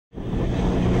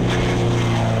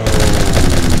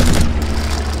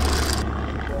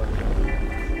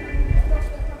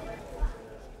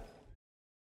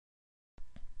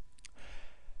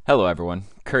Hello everyone,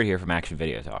 Kurt here from Action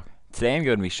Video Talk. Today I'm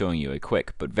going to be showing you a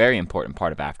quick but very important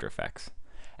part of After Effects,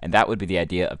 and that would be the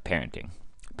idea of parenting.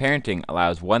 Parenting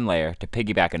allows one layer to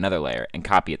piggyback another layer and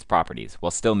copy its properties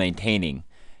while still maintaining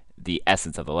the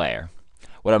essence of the layer.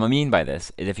 What I mean by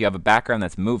this is if you have a background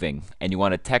that's moving and you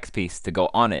want a text piece to go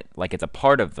on it like it's a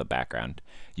part of the background,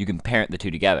 you can parent the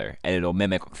two together and it'll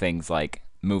mimic things like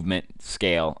movement,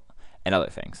 scale, and other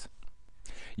things.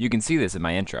 You can see this in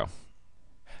my intro.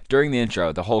 During the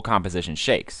intro, the whole composition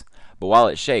shakes, but while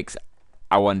it shakes,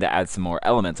 I wanted to add some more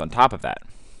elements on top of that.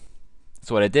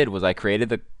 So what I did was I created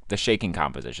the shaking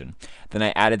composition, then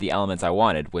I added the elements I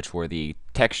wanted, which were the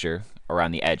texture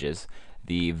around the edges,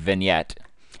 the vignette,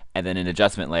 and then an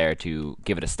adjustment layer to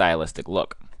give it a stylistic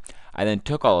look. I then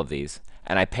took all of these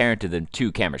and I parented them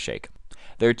to camera shake.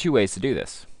 There are two ways to do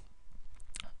this.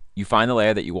 You find the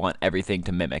layer that you want everything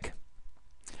to mimic,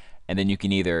 and then you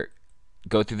can either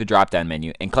go through the drop down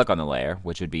menu and click on the layer,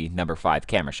 which would be number 5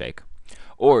 camera shake,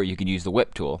 or you can use the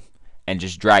whip tool and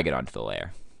just drag it onto the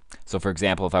layer. So for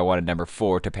example, if I wanted number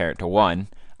 4 to parent to 1,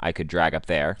 I could drag up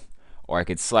there, or I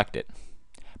could select it.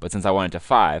 But since I want it to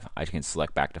 5, I can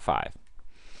select back to 5.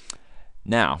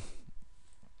 Now,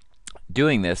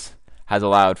 doing this has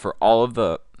allowed for all of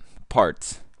the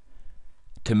parts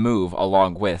to move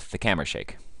along with the camera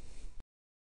shake.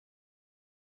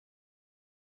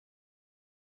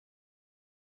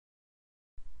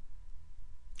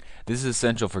 This is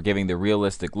essential for giving the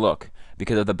realistic look,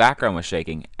 because if the background was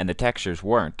shaking and the textures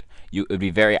weren't, it would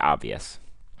be very obvious,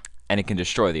 and it can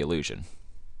destroy the illusion.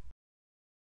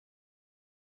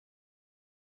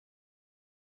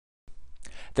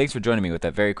 Thanks for joining me with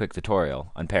that very quick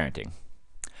tutorial on parenting.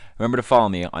 Remember to follow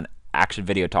me on Action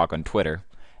Video Talk on Twitter,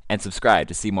 and subscribe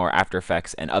to see more After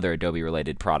Effects and other Adobe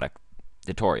related product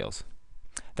tutorials.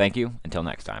 Thank you, until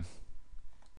next time.